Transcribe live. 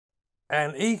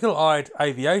An eagle-eyed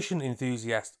aviation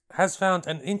enthusiast has found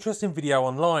an interesting video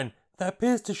online that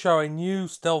appears to show a new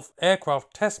stealth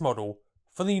aircraft test model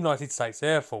for the United States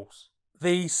Air Force.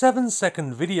 The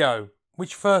 7-second video,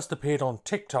 which first appeared on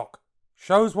TikTok,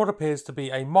 shows what appears to be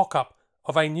a mock-up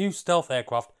of a new stealth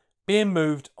aircraft being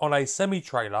moved on a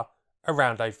semi-trailer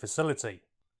around a facility.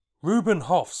 Ruben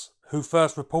Hoffs, who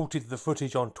first reported the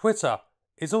footage on Twitter,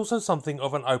 is also something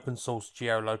of an open source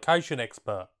geolocation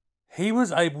expert. He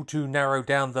was able to narrow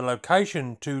down the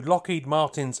location to Lockheed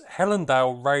Martin's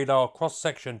Helendale Radar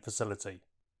Cross-Section facility.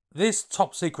 This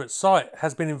top secret site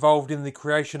has been involved in the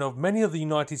creation of many of the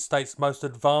United States' most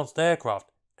advanced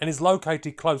aircraft and is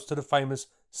located close to the famous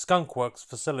Skunk Works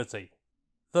facility.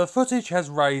 The footage has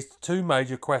raised two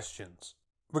major questions.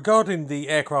 Regarding the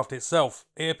aircraft itself,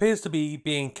 it appears to be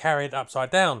being carried upside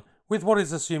down with what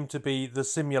is assumed to be the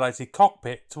simulated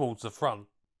cockpit towards the front.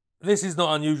 This is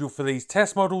not unusual for these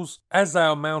test models, as they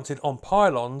are mounted on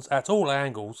pylons at all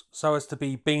angles so as to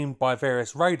be beamed by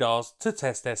various radars to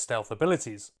test their stealth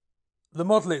abilities. The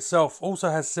model itself also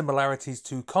has similarities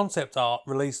to concept art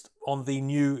released on the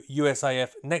new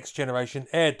USAF Next Generation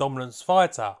Air Dominance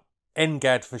Fighter,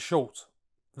 NGAD for short.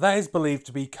 That is believed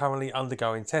to be currently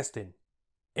undergoing testing.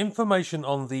 Information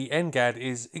on the NGAD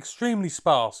is extremely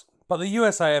sparse, but the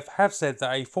USAF have said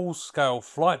that a full-scale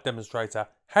flight demonstrator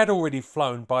had already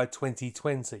flown by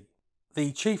 2020.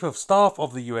 The Chief of Staff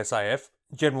of the USAF,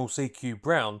 General C.Q.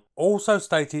 Brown, also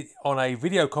stated on a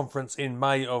video conference in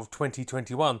May of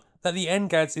 2021 that the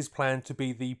NGADS is planned to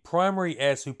be the primary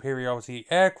air superiority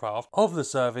aircraft of the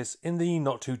service in the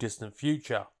not too distant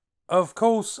future. Of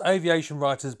course, aviation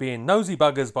writers being nosy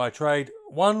buggers by trade,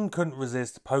 one couldn't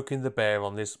resist poking the bear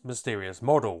on this mysterious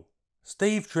model.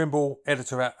 Steve Trimble,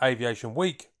 editor at Aviation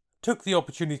Week, took the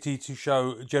opportunity to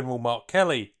show General Mark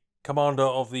Kelly, commander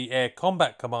of the Air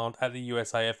Combat Command at the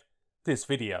USAF, this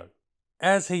video.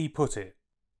 As he put it,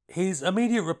 his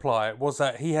immediate reply was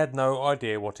that he had no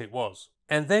idea what it was,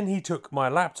 and then he took my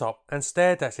laptop and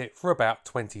stared at it for about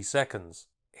 20 seconds.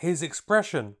 His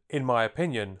expression, in my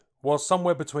opinion, was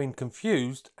somewhere between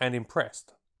confused and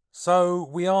impressed. So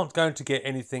we aren't going to get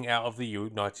anything out of the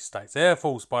United States Air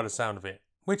Force by the sound of it,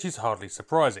 which is hardly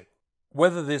surprising.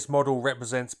 Whether this model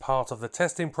represents part of the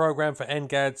testing program for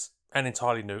NGADS, an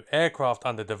entirely new aircraft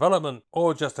under development,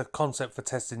 or just a concept for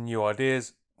testing new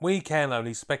ideas, we can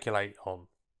only speculate on.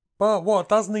 But what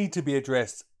does need to be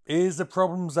addressed is the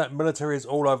problems that militaries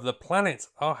all over the planet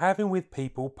are having with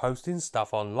people posting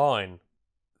stuff online.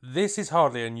 This is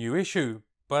hardly a new issue,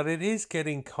 but it is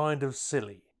getting kind of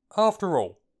silly. After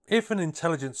all, if an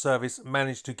intelligence service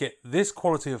managed to get this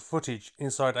quality of footage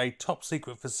inside a top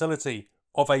secret facility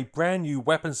of a brand new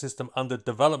weapon system under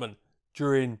development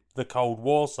during the Cold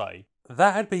War, say,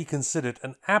 that'd be considered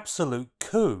an absolute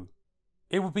coup.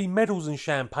 It would be medals and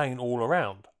champagne all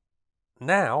around.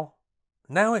 Now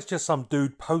it's just some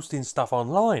dude posting stuff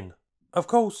online. Of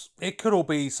course, it could all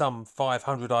be some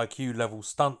 500 IQ level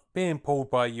stunt being pulled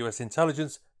by US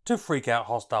intelligence to freak out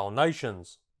hostile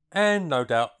nations. And no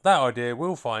doubt that idea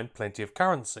will find plenty of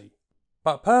currency.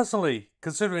 But personally,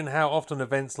 considering how often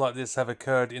events like this have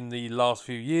occurred in the last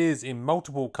few years in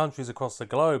multiple countries across the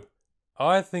globe,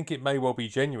 I think it may well be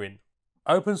genuine.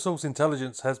 Open source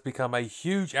intelligence has become a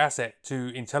huge asset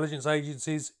to intelligence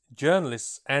agencies,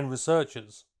 journalists and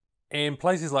researchers. In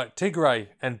places like Tigray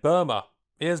and Burma,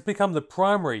 it has become the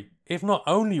primary, if not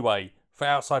only way, for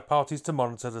outside parties to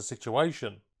monitor the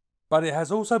situation. But it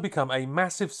has also become a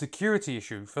massive security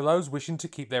issue for those wishing to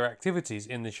keep their activities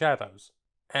in the shadows.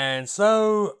 And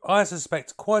so, I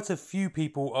suspect quite a few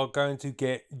people are going to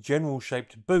get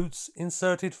general-shaped boots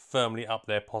inserted firmly up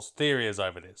their posteriors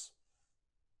over this.